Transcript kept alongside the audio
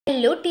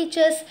Hello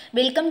teachers,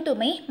 welcome to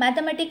my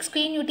Mathematics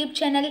Queen YouTube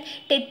channel.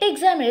 TET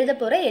exam எழுத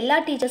போற எல்லா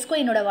டீச்சர்ஸ்க்கும்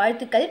என்னோட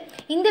வாழ்த்துக்கள்.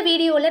 இந்த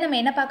வீடியோல நம்ம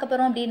என்ன பார்க்க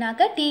போறோம்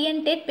அப்படினாக்க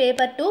TET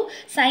paper 2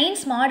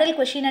 science model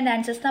question and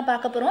answers தான்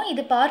பார்க்க போறோம்.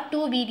 இது part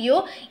 2 வீடியோ.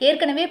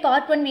 ஏற்கனவே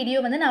part 1 வீடியோ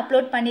வந்து நான்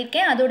அப்லோட்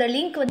பண்ணிருக்கேன். அதோட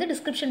லிங்க் வந்து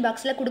description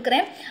boxல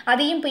கொடுக்கிறேன்.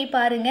 அதையும் போய்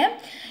பாருங்க.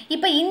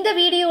 இப்போ இந்த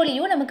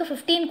வீடியோலயும் நமக்கு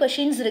 15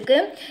 questions இருக்கு.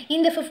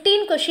 இந்த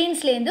 15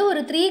 questionsல இருந்து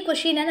ஒரு 3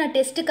 question நான்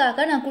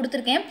டெஸ்ட்காக நான்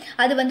கொடுத்திருக்கேன்.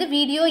 அது வந்து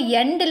வீடியோ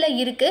எண்ட்ல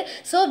இருக்கு.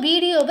 சோ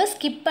வீடியோவை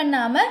ஸ்கிப்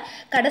பண்ணாம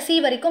கடைசி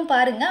வரைக்கும்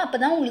பாருங்க.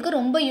 அப்பதான் உங்களுக்கு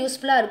ரொம்ப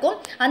யூஸ்ஃபுல்லா இருக்கும்.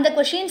 அந்த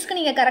क्वेश्चंसக்கு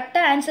நீங்க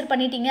கரெக்ட்டா ஆன்சர்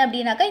பண்ணிட்டீங்க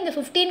அப்படினாக்க இந்த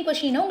 15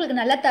 क्वेश्चन உங்களுக்கு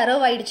நல்ல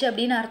தரவு ஆயிடுச்சு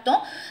அப்படின அர்த்தம்.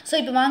 சோ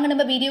இப்போ வாங்க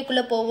நம்ம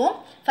வீடியோக்குள்ள போவோம்.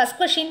 ஃபர்ஸ்ட்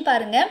क्वेश्चन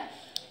பாருங்க.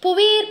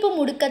 புவியீர்ப்பு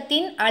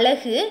முடுக்கத்தின்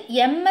அலகு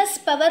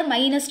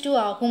ms⁻2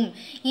 ஆகும்.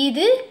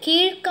 இது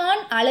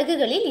கீழ்காண்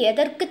அலகுகளில்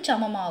எதற்கு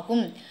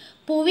சமமாகும்?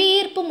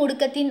 புவியீர்ப்பு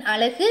முடுக்கத்தின்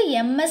அலகு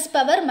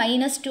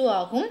ms⁻2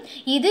 ஆகும்.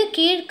 இது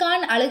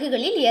கீழ்காண்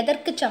அலகுகளில்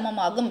எதற்கு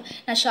சமமாகும்?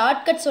 நான்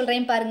ஷார்ட்கட்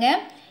சொல்றேன் பாருங்க.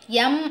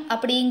 m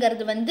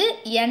அப்படிங்கிறது வந்து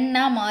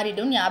n-ஆ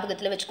மாறிடும்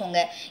ஞாபகத்துல வச்சுக்கோங்க.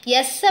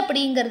 s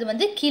அப்படிங்கிறது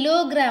வந்து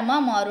கிலோகிராமா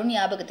மாறும்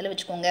ஞாபகத்துல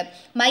வச்சுக்கோங்க.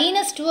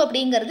 -2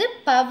 அப்படிங்கிறது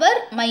பவர்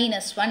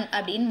 -1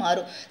 அப்படினு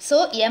மாறும். சோ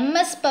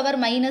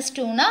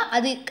ms⁻2னா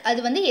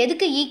அது வந்து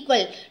எதுக்கு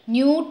ஈக்குவல்?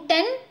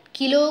 Newton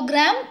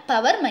kilogram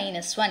power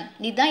 -1.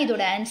 இதுதான்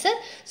இதோட ஆன்சர்.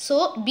 So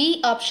B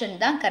option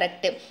தான்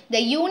correct.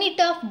 The unit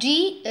of G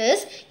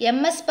is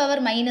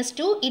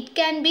ms⁻2. It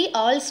can be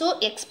also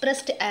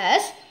expressed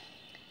as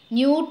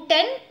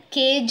Newton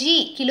kg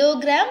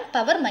kilogram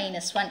power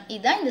 -1.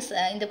 இதுதான்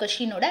இந்த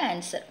question ஓட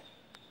ஆன்சர்.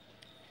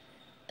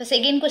 இப்போ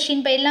செகண்ட் question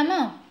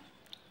போயிடலாமா?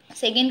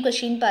 செகண்ட்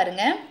question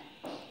பாருங்க.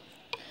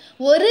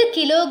 ஒரு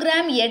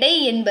கிலோகிராம் எடை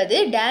என்பது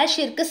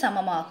டேஷிற்கு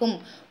சமமாகும்.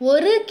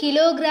 ஒரு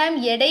கிலோகிராம்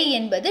எடை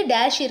என்பது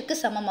டேஷிற்கு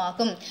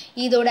சமமாகும்.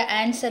 இதோட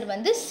ஆன்சர்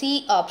வந்து C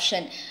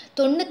option.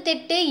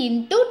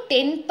 98 ×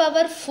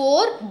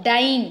 10⁴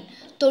 time.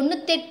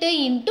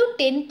 98 ×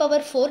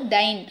 10⁴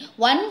 time.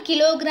 1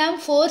 kilogram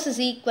force is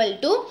equal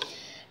to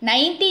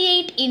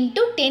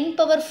 98 ×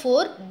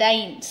 10⁴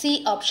 time. C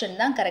option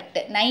தான்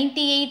கரெக்ட்.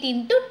 98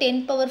 ×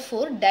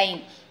 10⁴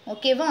 டைன்.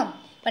 ஓகேவா?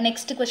 இப்போ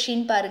நெக்ஸ்ட்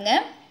क्वेश्चन பாருங்க.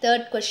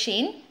 Third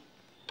question.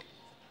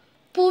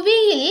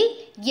 புவியில்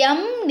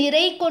m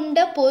நிறை கொண்ட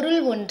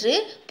பொருள் ஒன்று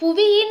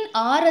புவியின்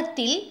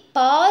ஆரத்தில்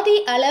பாதி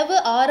அளவு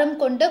ஆரம்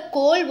கொண்ட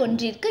கோள்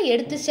ஒன்றிற்கு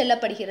எடுத்து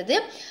செல்லப்படுகிறது.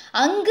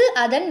 அங்கு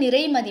அதன்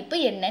நிறை மதிப்பு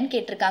என்னன்னு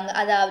கேட்டிருக்காங்க.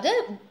 அதாவது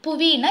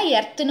புவினா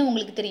எர்த்னு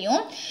உங்களுக்கு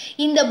தெரியும்.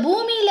 இந்த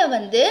பூமியில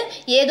வந்து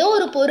ஏதோ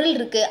ஒரு பொருள்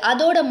இருக்கு.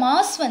 அதோட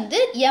மாஸ் வந்து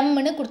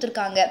mன்னு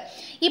கொடுத்துருக்காங்க.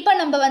 இப்போ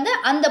நம்ம வந்து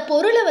அந்த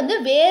பொருளை வந்து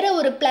வேற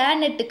ஒரு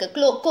பிளானெட்டுக்கு,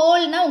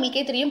 கோள்னா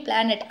உங்களுக்கே தெரியும்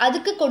பிளானெட்,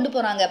 அதுக்கு கொண்டு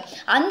போறாங்க.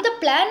 அந்த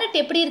பிளானெட்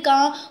எப்படி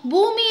இருக்கான்?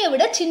 பூமியை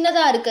விட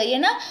சின்னதா இருக்கு.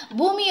 ஏன்னா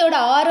பூமியோட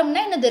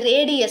ஆரம்னா என்னது?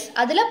 ரேடியஸ்.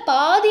 அதுல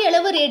பாதி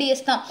அளவு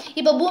ரேடியஸ் தான்.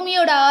 இப்போ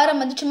பூமியோட ஆரம்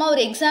வந்து சும்மா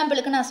ஒரு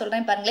எக்ஸாம்பிளுக்கு நான்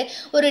சொல்றேன் பாருங்களேன்.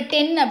 ஒரு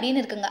 10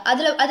 அப்படின்னு இருக்குங்க.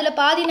 அதுல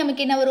பாதி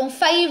நமக்கு என்ன வரும்?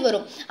 5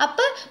 வரும்.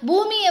 அப்ப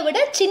பூமியை விட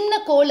சின்ன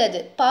கோள் அது,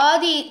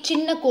 பாதி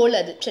சின்ன கோள்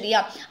அது, சரியா?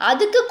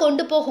 அதுக்கு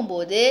கொண்டு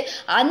போகும்போது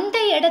அந்த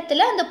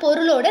இடத்துல அந்த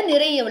பொருளோட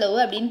நிறை எவ்வளவு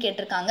அப்படின்னு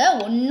கேட்டிருக்காங்க.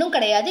 ஒன்றும்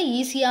கிடையாது,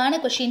 ஈஸியான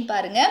क्वेश्चन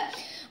பாருங்க.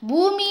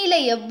 பூமியில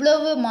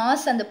எவ்வளவு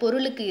மாஸ் அந்த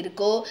பொருளுக்கு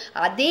இருக்கோ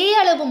அதே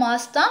அளவு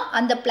மாஸ் தான்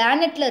அந்த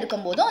பிளானெட்ல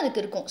இருக்கும் போதும்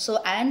அதுக்கு இருக்கும். ஸோ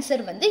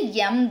ஆன்சர் வந்து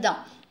m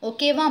தான்.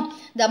 ஓகேவா?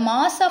 The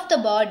mass of the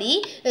body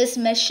is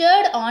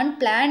measured on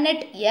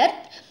planet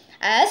Earth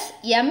as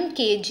m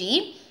kg.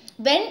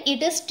 When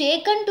it is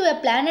taken to a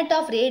planet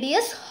of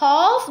radius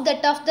half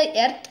that of the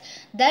Earth,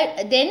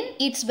 then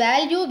its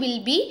value will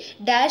be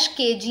dash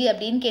kg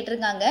அப்படின்னு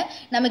கேட்டிருக்காங்க.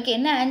 நமக்கு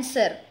என்ன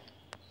answer?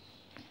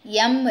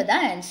 m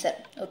தான் answer.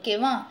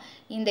 ஓகேவா?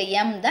 இந்த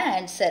m தான்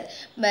answer.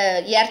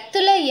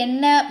 எர்த்தில்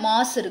என்ன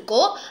mass இருக்கோ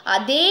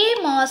அதே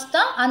மாஸ்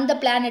தான் அந்த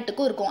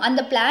பிளானெட்டுக்கும் இருக்கும்.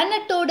 அந்த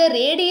பிளானெட்டோட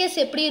ரேடியஸ்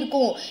எப்படி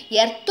இருக்கும்?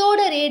 எர்த்தோட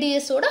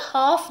ரேடியஸோட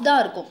ஹாஃப்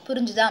தான் இருக்கும்.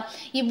 புரிஞ்சுதா?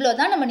 இவ்வளோ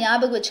தான் நம்ம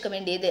ஞாபகம் வச்சுக்க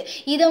வேண்டியது.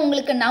 இதை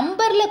உங்களுக்கு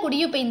நம்பரில்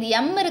கூடியும், இப்போ இந்த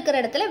m இருக்கிற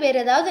இடத்துல வேற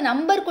ஏதாவது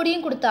நம்பர்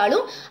கூடியும்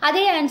கொடுத்தாலும்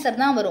அதே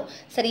ஆன்சர் தான் வரும்.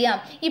 சரியா?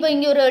 இப்போ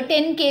இங்கே ஒரு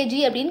 10 kg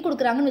அப்படின்னு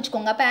கொடுக்குறாங்கன்னு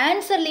வச்சுக்கோங்க. அப்போ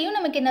ஆன்சர்லேயும்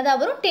நமக்கு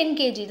என்னதான் வரும்? 10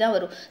 kg தான்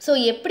வரும். ஸோ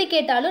எப்படி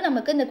கேட்டாலும்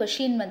நமக்கு இந்த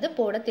கொஷின் வந்து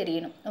போட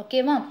தெரியணும்.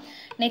 ஓகேவா?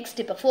 நெக்ஸ்ட்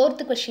இப்போ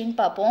ஃபோர்த் क्वेश्चन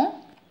பார்ப்போம்.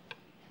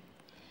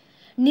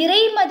 நிறை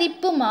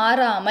மதிப்பு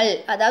மாறாமல்,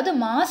 அதாவது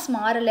மாஸ்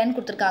மாறலன்னு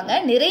கொடுத்துருக்காங்க.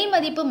 நிறை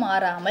மதிப்பு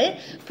மாறாமல்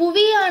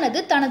புவியானது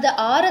தனது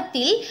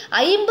ஆரத்தில்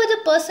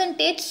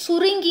 50%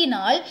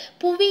 சுருங்கினால்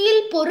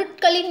புவியில்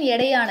பொருட்களின்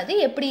எடையானது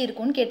எப்படி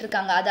இருக்கும்னு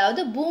கேட்டிருக்காங்க.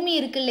 அதாவது பூமி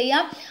இருக்கு இல்லையா,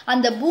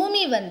 அந்த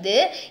பூமி வந்து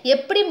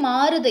எப்படி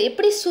மாறுது,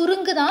 எப்படி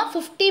சுருங்குதான்?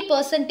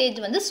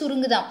 50% வந்து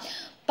சுருங்குதான்.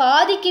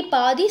 பாதிக்கு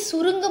பாதி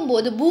சுருங்கும்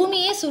போது,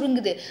 பூமியே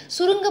சுருங்குது.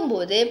 சுருங்கும்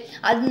போது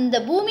அந்த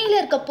பூமியில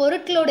இருக்க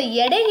பொருட்களோட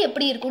எடை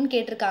எப்படி இருக்கும்னு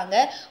கேட்டிருக்காங்க.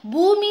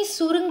 பூமி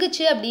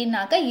சுருங்குச்சு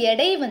அப்படின்னாக்க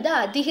எடை வந்து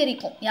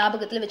அதிகரிக்கும்.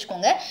 ஞாபகத்தில்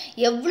வச்சுக்கோங்க.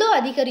 எவ்வளோ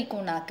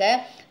அதிகரிக்கும்னாக்க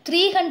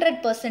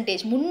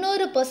 300%,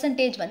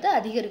 300% வந்து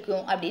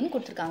அதிகரிக்கும் அப்படின்னு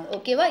கொடுத்துருக்காங்க.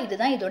 ஓகேவா?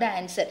 இதுதான் இதோட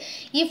answer.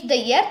 If the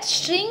earth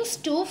ஷ்ரிங்க்ஸ்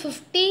to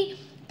 50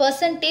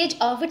 percentage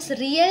of its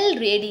real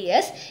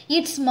radius,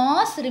 its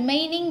mass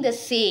remaining the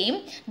same,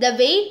 the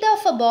weight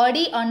of a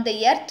body on the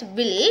earth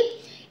will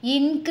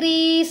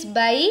increase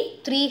by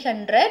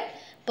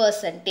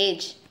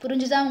 300%.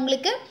 புரிஞ்சுதா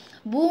உங்களுக்கு?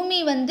 பூமி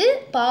வந்து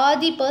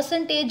பாதி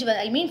பர்சன்டேஜ்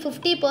ஐ மீன்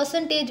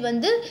 50%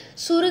 வந்து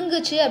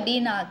சுருங்குச்சு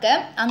அப்படின்னாக்க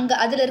அங்கே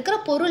அதில் இருக்கிற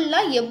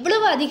பொருள்லாம்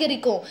எவ்வளவு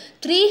அதிகரிக்கும்?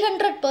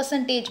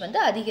 300% வந்து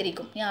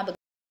அதிகரிக்கும்.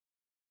 ஞாபகம்.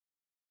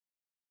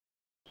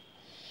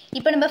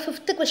 இப்போ நம்ம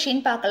 5th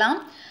கொஸ்டின் பார்க்கலாம்.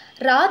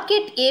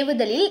 ராக்கெட்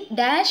ஏவுதலில்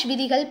டேஷ்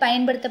விதிகள்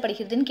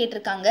பயன்படுத்தப்படுகிறதுன்னு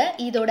கேட்டிருக்காங்க.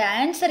 இதோட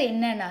ஆன்சர்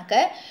என்னன்னாக்க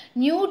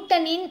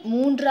நியூட்டனின்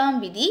 3ஆம்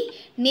விதி,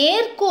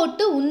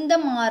 நேர்கோட்டு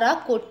உந்தமாறா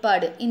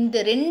கோட்பாடு. இந்த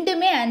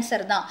ரெண்டுமே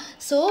ஆன்சர் தான்.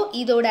 ஸோ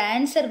இதோட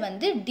ஆன்சர்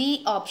வந்து டி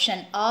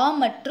ஆப்ஷன், ஆ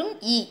மற்றும்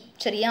இ.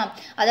 சரியா?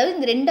 அதாவது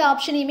இந்த ரெண்டு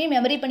ஆப்ஷனையுமே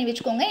மெமரி பண்ணி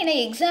வச்சுக்கோங்க. ஏன்னா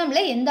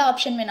எக்ஸாமில் எந்த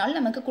ஆப்ஷன் வேணாலும்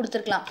நமக்கு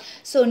கொடுத்துருக்கலாம்.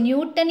 ஸோ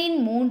நியூட்டனின்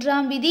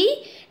 3ஆம் விதி,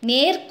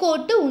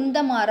 நேர்கோட்டு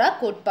உந்தமாறா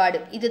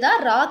கோட்பாடு, இதுதான்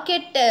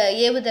ராக்கெட்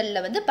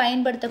ஏவுதலில் வந்து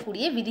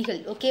பயன்படுத்தக்கூடிய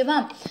விதிகள். ஓகேவா?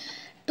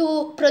 To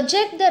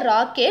project the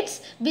rockets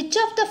which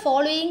of the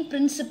following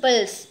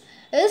principles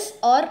is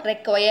or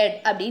required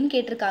அப்படின்னு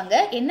கேட்டிருக்காங்க.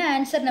 என்ன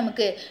ஆன்சர்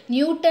நமக்கு?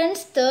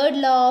 Newton's 3rd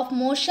law of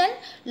motion,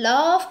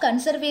 law of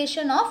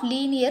conservation of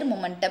linear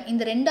momentum.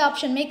 இந்த ரெண்டு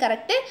ஆப்ஷனுமே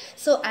கரெக்டு.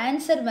 ஸோ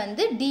ஆன்சர்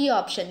வந்து D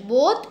option,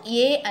 both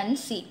A and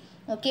C.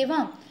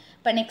 ஓகேவா?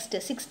 இப்போ next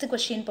 6th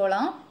question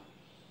போகலாம்.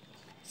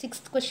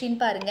 6th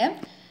கொஸ்டின் பாருங்க.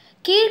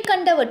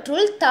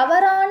 கீழ்கண்டவற்றுள்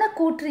தவறான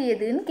கூற்று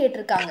எதுன்னு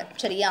கேட்டிருக்காங்க.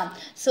 சரியா?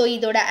 ஸோ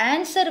இதோட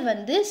ஆன்சர்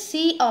வந்து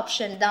சி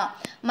ஆப்ஷன் தான்.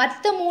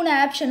 மற்ற 3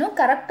 ஆப்ஷனும்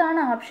கரெக்டான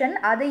ஆப்ஷன்,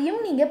 அதையும்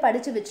நீங்கள்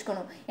படித்து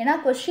வச்சுக்கணும். ஏன்னா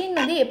கொஸ்டின்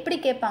வந்து எப்படி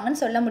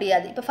கேட்பாங்கன்னு சொல்ல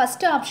முடியாது. இப்போ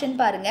ஃபஸ்ட்டு ஆப்ஷன்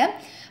பாருங்கள்.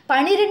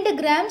 12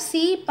 கிராம்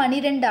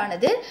C12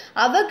 ஆனது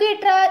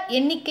அவகேட்ரா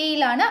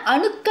எண்ணிக்கையிலான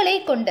அணுக்களை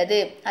கொண்டது.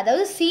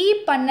 அதாவது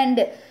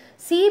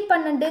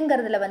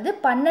C12ங்கிறதுல வந்து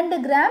 12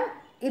 கிராம்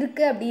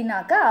இருக்குது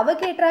அப்படின்னாக்கா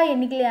அவகேட்ரா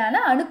எண்ணிக்கையிலான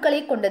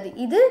அணுக்களை கொண்டது.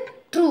 இது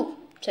ட்ரூ.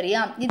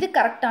 சரியா? இது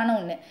கரெக்டான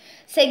ஒன்று.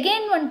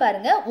 செகண்ட் ஒன்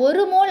பாருங்கள்.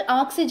 1 மோல்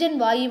ஆக்சிஜன்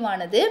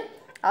வாயுவானது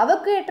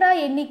அவகேட்ரா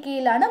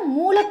எண்ணிக்கையிலான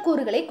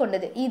மூலக்கூறுகளை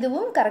கொண்டது.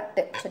 இதுவும்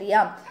கரெக்டு.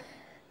 சரியா?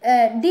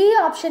 டி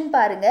ஆப்ஷன்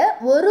பாருங்க.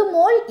 1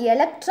 மோல்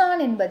எலக்ட்ரான்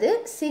என்பது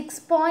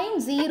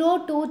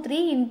 6.023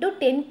 ×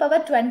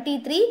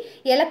 10⁻23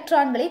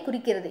 எலக்ட்ரான்களை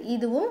குறிக்கிறது.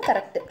 இதுவும்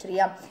கரெக்ட்.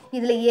 சரியா?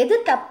 இதில் எது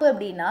தப்பு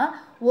அப்படின்னா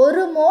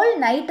 1 மோல்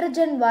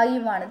நைட்ரஜன்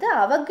வாயுவானது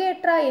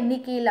அவகேட்ரா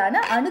எண்ணிக்கையிலான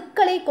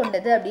அணுக்களை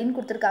கொண்டது அப்படின்னு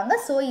கொடுத்துருக்காங்க.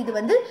 ஸோ இது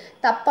வந்து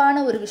தப்பான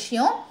ஒரு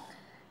விஷயம்.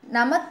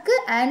 நமக்கு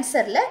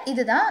ஆன்சரில்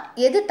இதுதான்,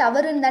 எது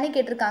தவறுன்னு தானே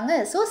கேட்டிருக்காங்க.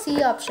 ஸோ சி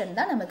ஆப்ஷன்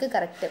தான் நமக்கு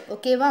கரெக்டு.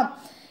 ஓகேவா?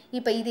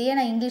 இப்போ இதையே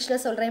நான்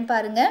இங்கிலீஷில் சொல்கிறேன்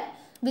பாருங்கள்.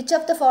 which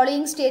of the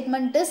following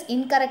statement is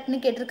incorrect னு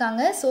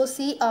கேட்டிருக்காங்க. ஸோ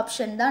சி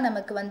ஆப்ஷன் தான்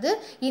நமக்கு வந்து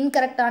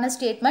இன்கரெக்டான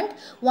statement.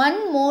 1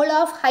 mole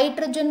of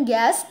hydrogen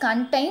gas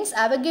contains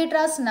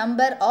Avogadro's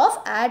number of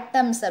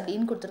atoms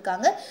அப்படின்னு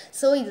கொடுத்துருக்காங்க.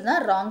 ஸோ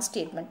இதுதான் ராங்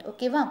ஸ்டேட்மெண்ட்.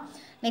 ஓகேவா?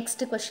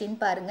 நெக்ஸ்ட் கொஸ்டின்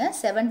பாருங்கள்.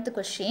 7th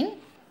question.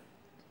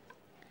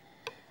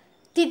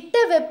 திட்ட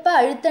வெப்ப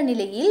அழுத்த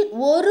நிலையில்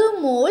 1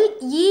 மோல்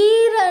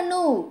ஈரணு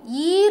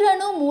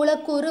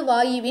மூலக்கூறு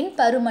வாயுவின்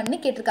பருமன்னு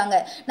கேட்டிருக்காங்க.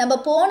 நம்ம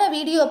போன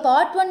வீடியோ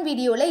பார்ட் 1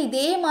 வீடியோவில்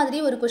இதே மாதிரி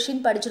ஒரு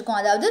கொஸ்டின் படிச்சிருக்கோம்.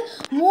 அதாவது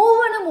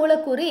மூவணு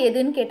மூலக்கூறு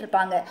எதுன்னு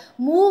கேட்டிருப்பாங்க.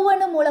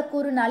 மூவணு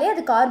மூலக்கூறுனாலே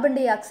அது கார்பன்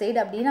டை ஆக்சைடு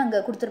அப்படின்னு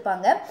அங்கே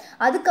கொடுத்துருப்பாங்க.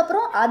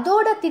 அதுக்கப்புறம்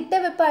அதோட திட்ட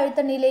வெப்ப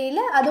அழுத்த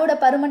நிலையில் அதோட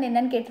பருமன்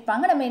என்னன்னு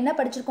கேட்டிருப்பாங்க. நம்ம என்ன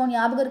படிச்சிருக்கோம்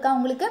ஞாபகம் இருக்கா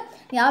உங்களுக்கு?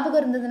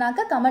 ஞாபகம்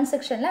இருந்ததுனாக்கா கமெண்ட்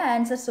செக்ஷனில்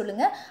ஆன்சர்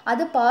சொல்லுங்கள்.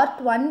 அது பார்ட்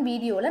 1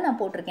 வீடியோவில்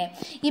நான் போட்டிருக்கேன்.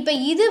 இப்போ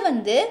இது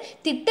வந்து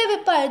திட்ட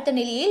வெப்ப அழுத்த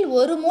நிலையில்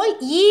 1 மோல்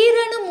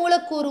ஈரணு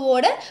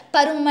மூலக்கூறுவோட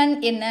பருமன்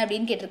என்ன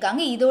அப்படின்னு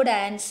கேட்டிருக்காங்க. இதோட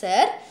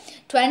ஆன்சர்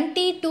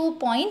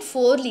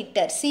 22.4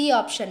 லிட்டர். சி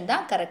ஆப்ஷன்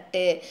தான்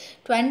correct.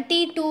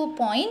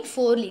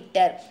 22.4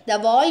 litre. The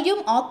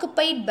volume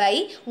occupied by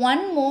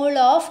 1 mole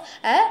of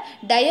a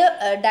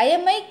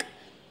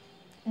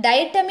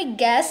டயட்டமிக்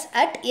case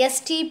at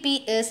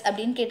STPs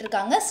அப்படின்னு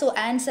கேட்டிருக்காங்க. ஸோ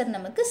ஆன்சர்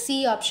நமக்கு சி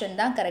ஆப்ஷன்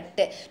தான்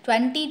கரெக்டு.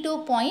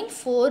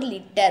 22.4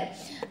 லிட்டர்.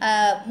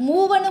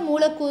 மூவணு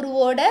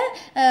மூலக்கூறுவோட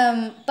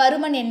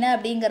பருமன் என்ன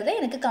அப்படிங்கிறத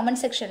எனக்கு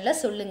கமெண்ட் செக்ஷனில்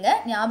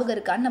சொல்லுங்கள். ஞாபகம்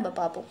இருக்கான்னு நம்ம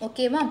பார்ப்போம்.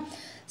 ஓகேவா?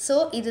 ஸோ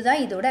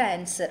இதுதான் இதோட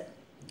ஆன்சர்.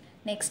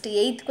 நெக்ஸ்ட்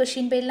 8th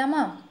கொஸ்டின்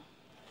போயிடலாமா?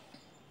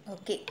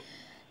 ஓகே.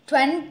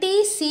 20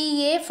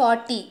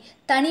 Ca40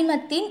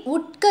 தனிமத்தின்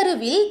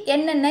உட்கருவில்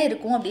என்னென்ன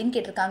இருக்கும் அப்படின்னு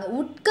கேட்டிருக்காங்க.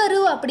 உட்கரு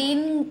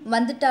அப்படின்னு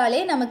வந்துட்டாலே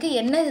நமக்கு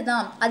என்னது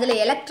தான், அதில்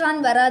எலக்ட்ரான்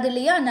வராது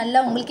இல்லையா? நல்லா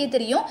உங்களுக்கே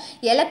தெரியும்.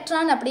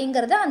 எலக்ட்ரான்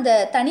அப்படிங்கிறத அந்த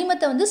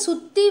தனிமத்தை வந்து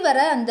சுற்றி வர,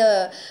 அந்த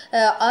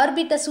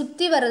ஆர்பிட்டை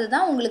சுற்றி வர்றது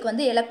தான் உங்களுக்கு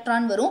வந்து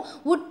எலக்ட்ரான் வரும்.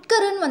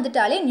 உட்கருன்னு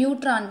வந்துட்டாலே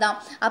நியூட்ரான் தான்.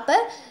 அப்போ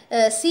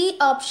சி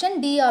ஆப்ஷன்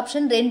டி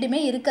ஆப்ஷன்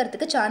ரெண்டுமே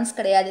இருக்கிறதுக்கு சான்ஸ்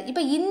கிடையாது.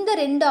 இப்போ இந்த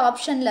 2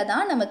 ஆப்ஷனில்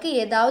தான் நமக்கு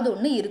ஏதாவது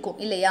ஒன்று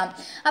இருக்கும் இல்லையா?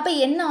 அப்போ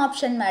என்ன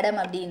ஆப்ஷன்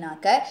மேடம்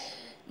அப்படின்னாக்க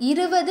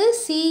 20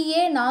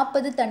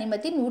 Ca40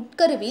 தனிமத்தின்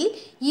உட்கருவில்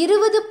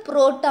 20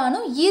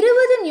 புரோட்டானும்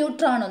 20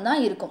 நியூட்ரானும்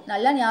தான் இருக்கும்.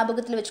 நல்லா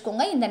ஞாபகத்தில்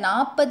வச்சுக்கோங்க. இந்த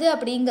 40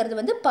 அப்படிங்கிறது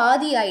வந்து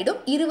பாதி ஆகிடும்,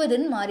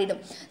 20ன்னு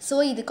மாறிடும். ஸோ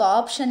இதுக்கு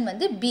ஆப்ஷன்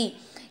வந்து பி,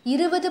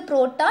 20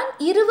 புரோட்டான்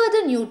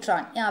 20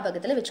 நியூட்ரான்.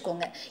 ஞாபகத்தில்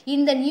வச்சுக்கோங்க.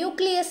 இந்த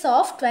nucleus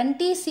of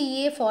 20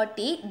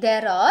 Ca40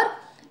 there are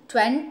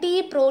 20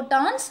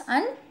 protons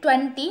and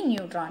 20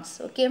 neutrons.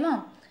 ஓகேவா?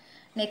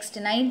 நெக்ஸ்ட்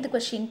 9th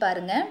question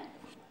பாருங்க.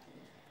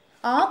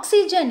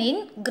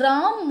 ஆக்சிஜனின்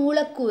கிராம்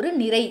மூலக்கூறு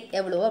நிறை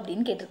எவ்வளோ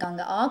அப்படின்னு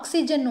கேட்டிருக்காங்க.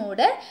 ஆக்சிஜனோட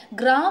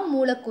கிராம்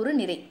மூலக்கூறு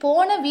நிறை.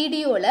 போன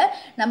வீடியோவில்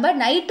நம்ம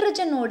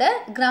நைட்ரஜனோட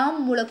கிராம்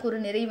மூலக்கூறு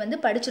நிறை வந்து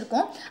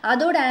படிச்சிருக்கோம்.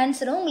 அதோட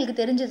ஆன்சரும் உங்களுக்கு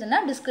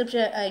தெரிஞ்சதுன்னா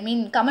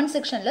டிஸ்கிரிப்ஷன் கமெண்ட்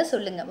செக்ஷனில்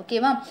சொல்லுங்கள்.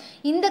 ஓகேவா?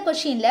 இந்த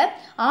கொஷினில்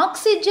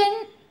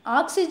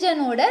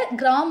ஆக்சிஜனோட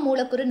கிராம்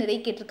மூலக்கூறு நிறை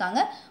கேட்டிருக்காங்க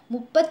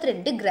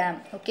 32 கிராம்.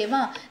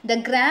 ஓகேவா? த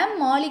gram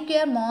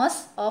molecular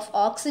mass of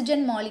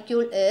oxygen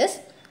molecule is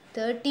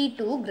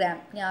 32 gram.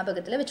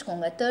 ஞாபகத்தில்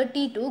வச்சுக்கோங்க,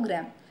 32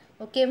 கிராம்.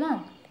 ஓகேவா?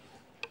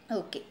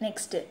 ஓகே,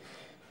 நெக்ஸ்ட்டு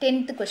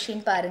 10th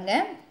கொஷின் பாருங்க.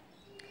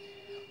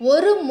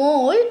 ஒரு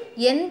மோல்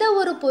எந்த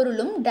ஒரு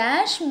பொருளும்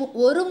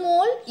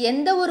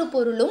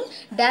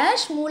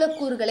டேஷ்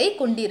மூலக்கூறுகளை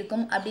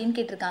கொண்டிருக்கும் அப்படின்னு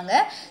கேட்டிருக்காங்க.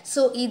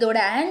 ஸோ இதோட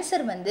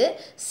ஆன்சர் வந்து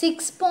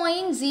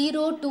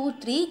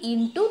 6.023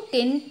 into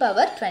 10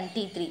 power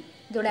 23.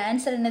 இதோட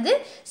ஆன்சர் என்னது?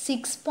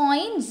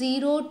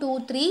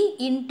 6.023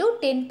 into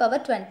 10 power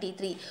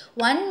 23.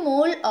 1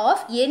 mole of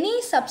any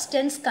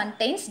substance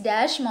contains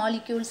dash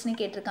molecules னு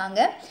கேட்டிருக்காங்க.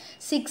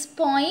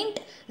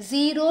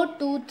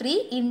 6.023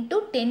 into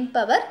 10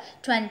 power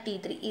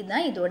 23.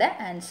 இதுதான் இதோட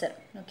ஆன்சர்.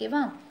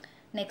 ஓகேவா?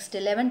 நெக்ஸ்ட்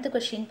 11th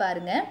கொஷின்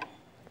பாருங்க.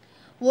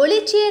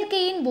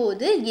 ஒளிச்சேர்க்கையின்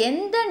போது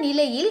எந்த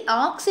நிலையில்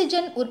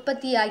ஆக்சிஜன்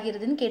உற்பத்தி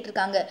ஆகிறதுன்னு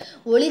கேட்டிருக்காங்க.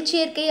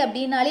 ஒளிச்சேர்க்கை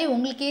அப்படின்னாலே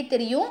உங்களுக்கே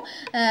தெரியும்,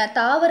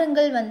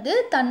 தாவரங்கள் வந்து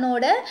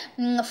தன்னோட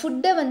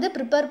ஃபுட்டை வந்து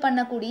ப்ரிப்பேர்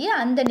பண்ணக்கூடிய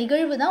அந்த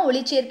நிகழ்வு தான்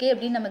ஒளிச்சேர்க்கை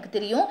அப்படின்னு நமக்கு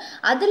தெரியும்.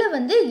 அதில்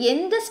வந்து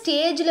எந்த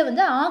ஸ்டேஜில்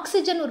வந்து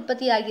ஆக்சிஜன்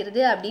உற்பத்தி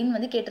ஆகிறது அப்படின்னு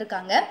வந்து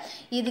கேட்டிருக்காங்க.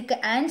 இதுக்கு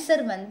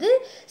ஆன்சர் வந்து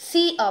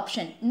சி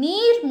ஆப்ஷன்.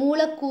 நீர்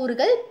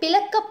மூலக்கூறுகள்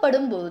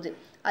பிளக்கப்படும் போது,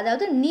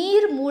 அதாவது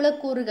நீர்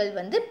மூலக்கூறுகள்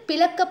வந்து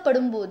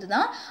பிளக்கப்படும் போது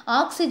தான்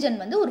ஆக்சிஜன்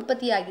வந்து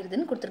உற்பத்தி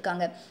ஆகிறதுன்னு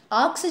கொடுத்துருக்காங்க.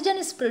 Oxygen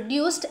is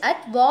produced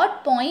at what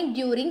point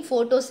during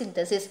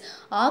photosynthesis.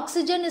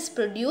 Oxygen is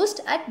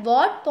produced at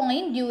what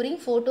point during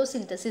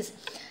photosynthesis.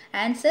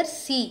 Answer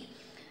C.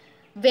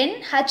 when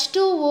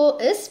H2O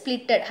is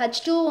splitted.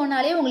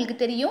 H2Oனாலே உங்களுக்கு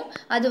தெரியும்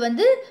அது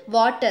வந்து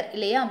வாட்டர்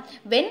இல்லையா?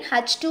 when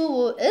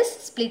H2O is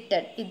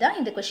splitted. இதுதான்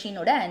இந்த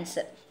கொஷினோட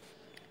ஆன்சர்.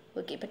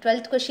 ஓகே, இப்போ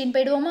 12th கொஷின்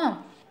போயிடுவோமா?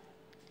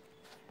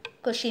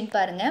 கொஷின்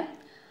பாருங்க.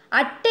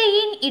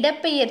 அட்டையின்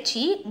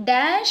இடப்பெயர்ச்சி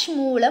டேஷ்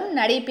மூலம்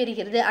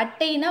நடைபெறுகிறது.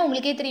 அட்டைனா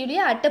உங்களுக்கே தெரியும்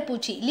இல்லையா?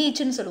 அட்டைப்பூச்சி,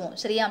 லீச்சுன்னு சொல்லுவோம்,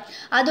 சரியா?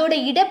 அதோட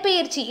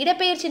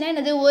இடப்பெயர்ச்சினா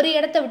என்னது? ஒரு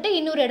இடத்த விட்டு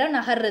இன்னொரு இடம்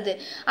நகர்றது.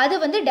 அது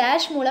வந்து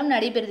டேஷ் மூலம்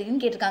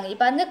நடைபெறுதுன்னு கேட்டிருக்காங்க.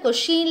 இப்போ பாருங்க,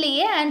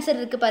 கொஷின்லேயே ஆன்சர்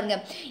இருக்கு பாருங்க.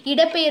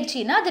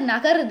 இடப்பெயர்ச்சினா அது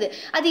நகருது.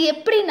 அது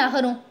எப்படி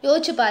நகரும்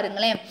யோசிச்சு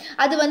பாருங்களேன்.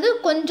 அது வந்து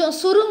கொஞ்சம்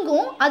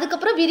சுருங்கும்,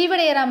 அதுக்கப்புறம்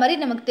விரிவடைகிற மாதிரி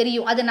நமக்கு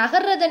தெரியும். அது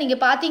நகர்றதை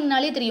நீங்கள்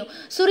பார்த்தீங்கனாலே தெரியும்.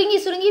 சுருங்கி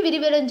சுருங்கி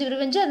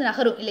விரிவடைஞ்சு அது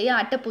நகரும் இல்லையா?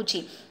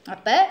 அட்டைப்பூச்சி.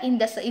 அப்போ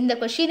இந்த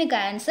கொஷினுக்கு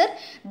ஆன்சர்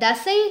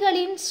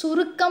தசைகளின்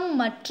சுருக்கம்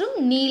மற்றும்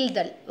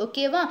நீள்தல்.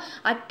 ஓகேவா?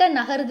 அட்டை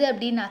நகருது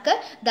அப்படின்னாக்க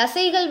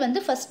தசைகள் வந்து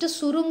ஃபஸ்ட்டு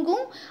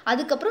சுருங்கும்,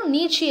 அதுக்கப்புறம்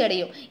நீட்சி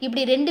அடையும்.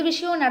 இப்படி ரெண்டு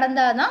விஷயம்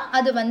நடந்தாதான்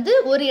அது வந்து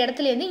ஒரு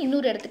இடத்துலேருந்து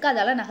இன்னொரு இடத்துக்கு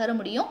அதால் நகர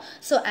முடியும்.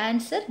 So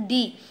answer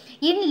D.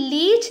 In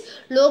leech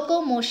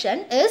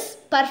locomotion is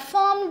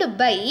performed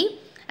by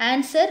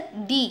answer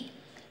D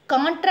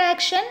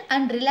contraction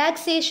and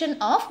relaxation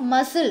of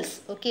muscles.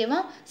 ஓகேவா?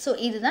 ஸோ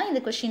இதுதான்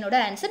இந்த கொஷினோட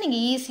ஆன்சர்.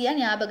 நீங்கள் ஈஸியாக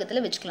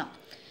ஞாபகத்தில் வச்சுக்கலாம்.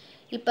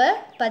 இப்போ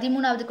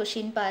 13வது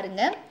கொஷின்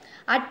பாருங்க.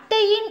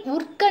 அட்டையின்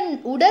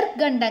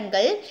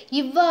உடற்கண்டங்கள்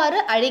இவ்வாறு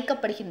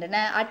அழைக்கப்படுகின்றன.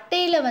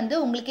 அட்டையில் வந்து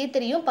உங்களுக்கே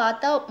தெரியும்,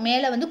 பார்த்தா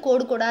மேலே வந்து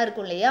கோடு கோடாக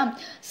இருக்கும் இல்லையா?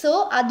 ஸோ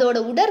அதோட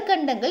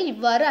உடற்கண்டங்கள்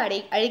இவ்வாறு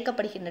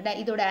அழைக்கப்படுகின்றன.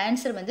 இதோட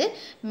ஆன்சர் வந்து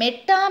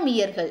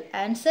மெட்டாமியர்கள்.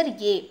 Answer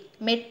A,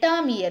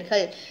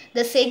 மெட்டாமியர்கள்.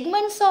 The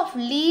segments of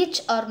leech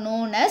are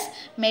known as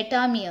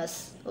metameres.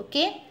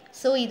 Okay,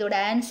 so இதோட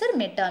ஆன்சர்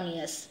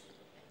மெட்டாமியர்ஸ்.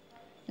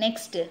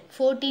 நெக்ஸ்ட்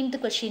 14th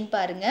கொஷின்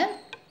பாருங்க.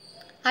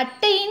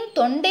 அட்டையின்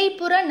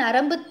தொண்டைப்புற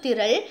நரம்பு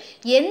திரள்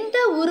எந்த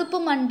உறுப்பு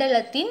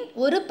மண்டலத்தின்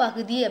ஒரு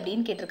பகுதி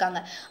அப்படின்னு கேட்டிருக்காங்க.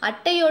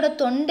 அட்டையோட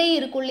தொண்டை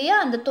இருக்கும் இல்லையா?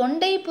 அந்த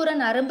தொண்டைப்புற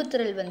நரம்பு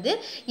திரள் வந்து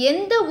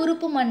எந்த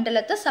உறுப்பு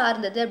மண்டலத்தை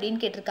சார்ந்தது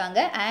அப்படின்னு கேட்டிருக்காங்க.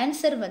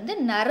 ஆன்சர் வந்து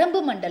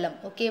நரம்பு மண்டலம்.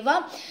 ஓகேவா?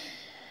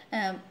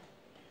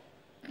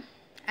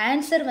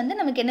 ஆன்சர் வந்து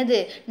நமக்கு என்னது?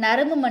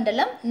 நரம்பு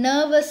மண்டலம்,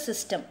 நர்வஸ்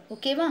சிஸ்டம்.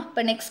 ஓகேவா?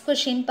 இப்போ நெக்ஸ்ட்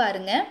கொஷின்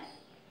பாருங்க.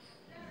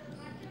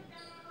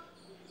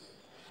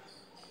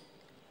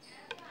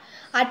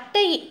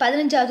 அட்டை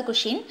 15வது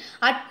கொஷின்.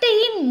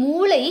 அட்டையின்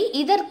மூளை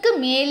இதற்கு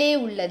மேலே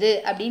உள்ளது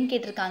அப்படின்னு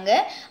கேட்டிருக்காங்க.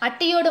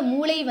 அட்டையோட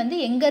மூளை வந்து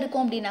எங்கே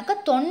இருக்கும் அப்படின்னாக்கா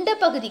தொண்டை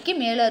பகுதிக்கு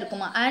மேலே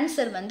இருக்குமா?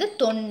 ஆன்சர் வந்து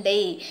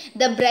தொண்டை.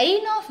 The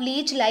brain of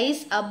leech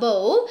lies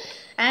above.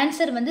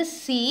 Answer வந்து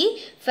சி,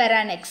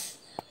 ஃபெரானெக்ஸ்.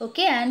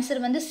 ஓகே, ஆன்சர்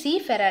வந்து சி,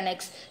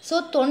 ஃபெரானெக்ஸ். ஸோ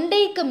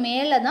தொண்டைக்கு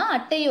மேலே தான்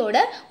அட்டையோட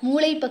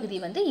மூளை பகுதி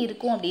வந்து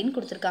இருக்கும் அப்படின்னு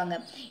கொடுத்துருக்காங்க.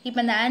 இப்போ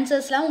இந்த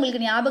ஆன்சர்ஸ்லாம்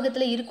உங்களுக்கு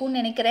ஞாபகத்தில் இருக்கும்னு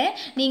நினைக்கிறேன்.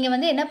 நீங்கள்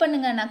வந்து என்ன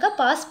பண்ணுங்கன்னாக்கா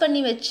பாஸ்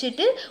பண்ணி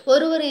வச்சுட்டு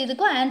ஒரு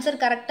இதுக்கும்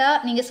ஆன்சர்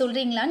கரெக்டாக நீங்கள்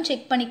சொல்கிறீங்களான்னு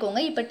செக்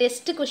பண்ணிக்கோங்க. இப்போ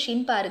டெஸ்ட்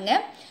கொஷின்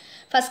பாருங்கள்.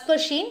 ஃபர்ஸ்ட்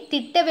கொஸ்டின்,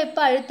 திட்ட வெப்ப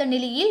அழுத்த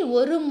நிலையில்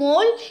 1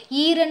 மோல்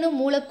ஈரணு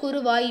மூலக்கூறு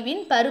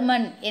வாயுவின்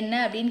பருமன் என்ன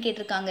அப்படின்னு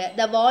கேட்டிருக்காங்க.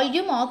 The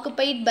volume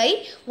occupied by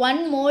 1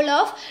 mole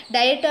of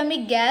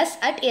diatomic gas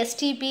at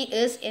STP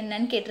is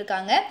என்னன்னு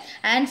கேட்டிருக்காங்க.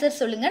 ஆன்சர்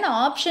சொல்லுங்க. நான்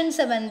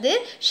ஆப்ஷன்ஸை வந்து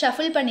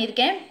ஷஃபில்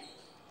பண்ணியிருக்கேன்.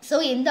 ஸோ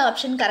எந்த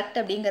ஆப்ஷன்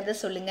கரெக்ட் அப்படிங்கிறத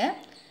சொல்லுங்க.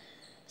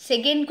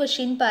 செகண்ட்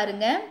கொஸ்டின்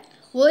பாருங்க.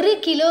 1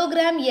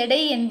 கிலோகிராம்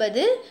எடை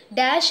என்பது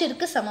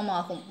டேஷிற்கு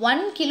சமமாகும்.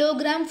 1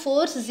 kilogram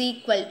force is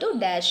equal to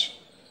dash.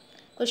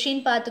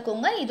 Question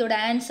பார்த்துக்கோங்க. இதோட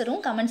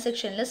ஆன்சரும் கமெண்ட்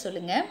செக்ஷனில்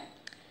சொல்லுங்கள்.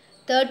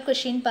 தேர்ட்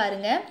கொஷின்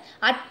பாருங்கள்.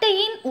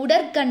 அட்டையின்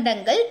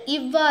உடற்கண்டங்கள்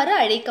இவ்வாறு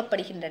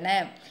அழைக்கப்படுகின்றன.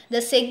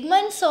 த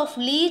segments of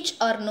leech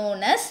are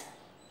known as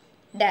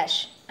dash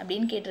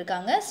அப்படின்னு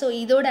கேட்டிருக்காங்க. ஸோ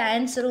இதோட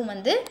ஆன்சரும்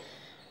வந்து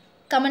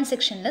கமெண்ட்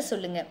செக்ஷனில்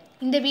சொல்லுங்கள்.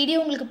 இந்த வீடியோ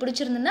உங்களுக்கு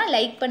பிடிச்சிருந்துன்னா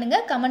லைக்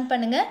பண்ணுங்கள், கமெண்ட்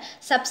பண்ணுங்கள்,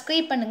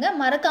 சப்ஸ்கிரைப் பண்ணுங்கள்.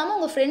 மறக்காமல்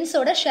உங்கள்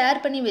ஃப்ரெண்ட்ஸோட ஷேர்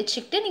பண்ணி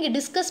வச்சுக்கிட்டு நீங்கள்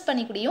டிஸ்கஸ்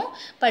பண்ணி கூடயும்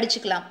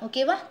படிச்சுக்கலாம்.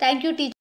 ஓகேவா? Thank you teacher.